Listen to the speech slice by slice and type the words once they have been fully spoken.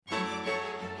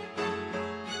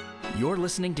You're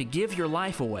listening to Give Your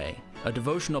Life Away, a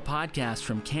devotional podcast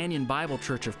from Canyon Bible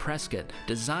Church of Prescott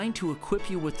designed to equip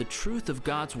you with the truth of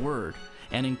God's Word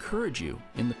and encourage you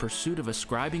in the pursuit of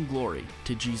ascribing glory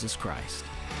to Jesus Christ.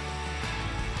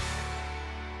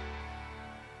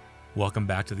 Welcome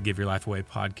back to the Give Your Life Away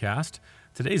podcast.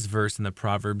 Today's verse in the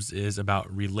Proverbs is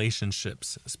about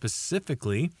relationships,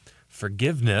 specifically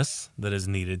forgiveness that is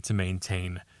needed to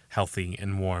maintain healthy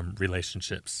and warm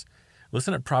relationships.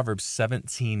 Listen at Proverbs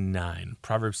 17:9.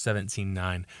 Proverbs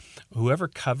 17:9. Whoever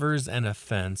covers an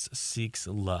offense seeks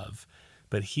love,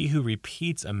 but he who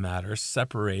repeats a matter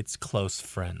separates close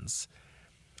friends.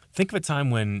 Think of a time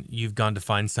when you've gone to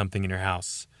find something in your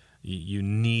house. You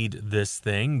need this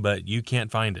thing, but you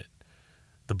can't find it.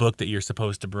 The book that you're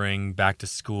supposed to bring back to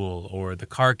school, or the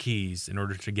car keys in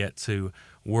order to get to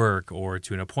work or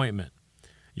to an appointment.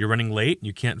 You're running late and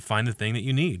you can't find the thing that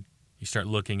you need. You start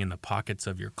looking in the pockets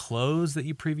of your clothes that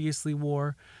you previously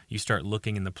wore. You start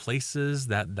looking in the places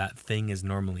that thing is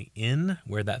normally in,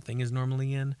 where that thing is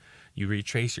normally in. You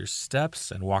retrace your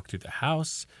steps and walk through the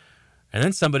house. And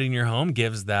then somebody in your home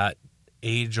gives that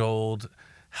age-old,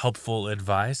 helpful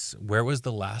advice. Where was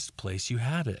the last place you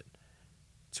had it?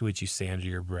 To which you say under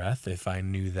your breath, if I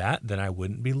knew that, then I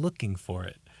wouldn't be looking for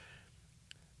it.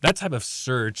 That type of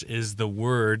search is the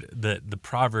word that the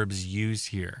Proverbs use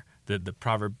here. The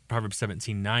Proverbs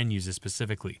 17:9 uses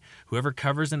specifically. Whoever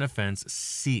covers an offense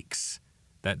seeks.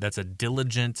 That's a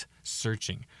diligent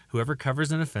searching. Whoever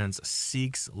covers an offense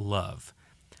seeks love.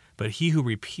 But he who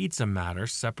repeats a matter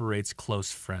separates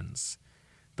close friends.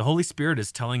 The Holy Spirit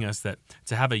is telling us that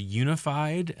to have a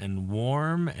unified and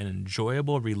warm and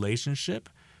enjoyable relationship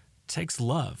takes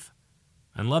love.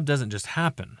 And love doesn't just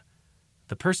happen.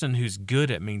 The person who's good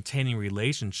at maintaining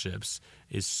relationships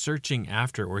is searching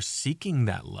after or seeking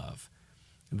that love.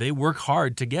 They work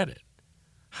hard to get it.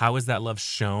 How is that love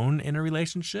shown in a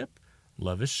relationship?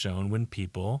 Love is shown when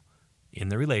people in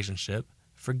the relationship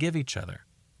forgive each other.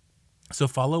 So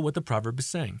follow what the proverb is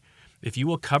saying. If you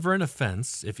will cover an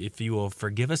offense, if you will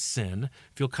forgive a sin,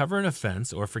 if you'll cover an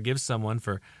offense or forgive someone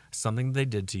for something they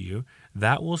did to you,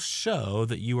 that will show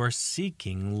that you are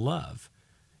seeking love.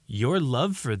 Your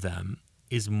love for them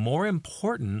is more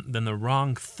important than the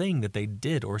wrong thing that they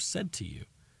did or said to you.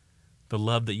 The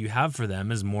love that you have for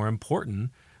them is more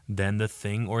important than the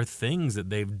thing or things that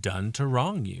they've done to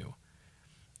wrong you.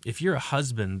 If you're a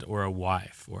husband or a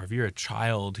wife, or if you're a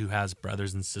child who has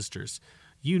brothers and sisters,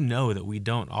 you know that we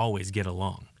don't always get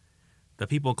along. The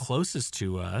people closest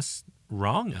to us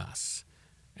wrong us.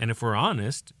 And if we're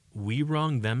honest, we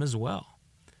wrong them as well.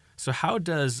 So how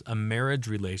does a marriage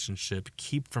relationship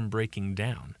keep from breaking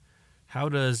down? How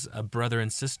does a brother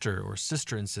and sister or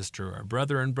a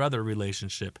brother and brother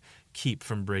relationship keep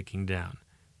from breaking down?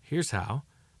 Here's how.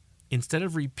 Instead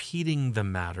of repeating the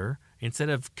matter, instead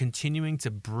of continuing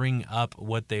to bring up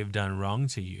what they've done wrong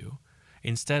to you,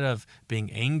 instead of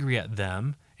being angry at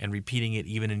them and repeating it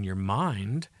even in your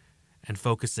mind and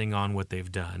focusing on what they've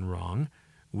done wrong,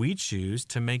 we choose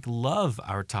to make love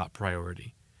our top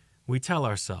priority. We tell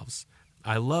ourselves,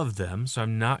 I love them, so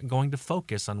I'm not going to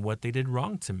focus on what they did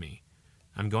wrong to me.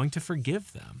 I'm going to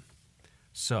forgive them.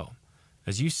 So,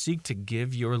 as you seek to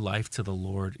give your life to the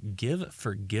Lord, give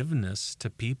forgiveness to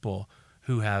people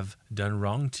who have done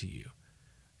wrong to you.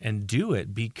 And do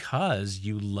it because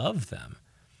you love them.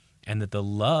 And that the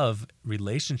love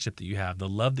relationship that you have, the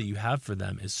love that you have for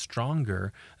them is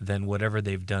stronger than whatever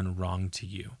they've done wrong to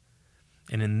you.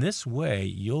 And in this way,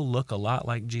 you'll look a lot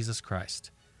like Jesus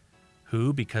Christ,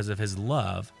 who, because of his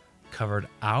love, covered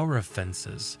our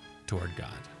offenses toward God.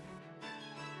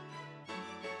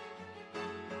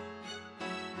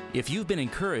 If you've been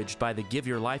encouraged by the Give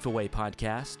Your Life Away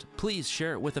podcast, please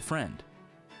share it with a friend.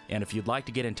 And if you'd like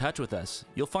to get in touch with us,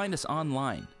 you'll find us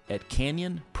online at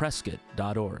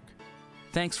canyonprescott.org.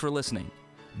 Thanks for listening.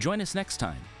 Join us next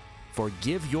time for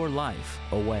Give Your Life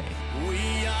Away.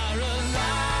 We are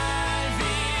alive.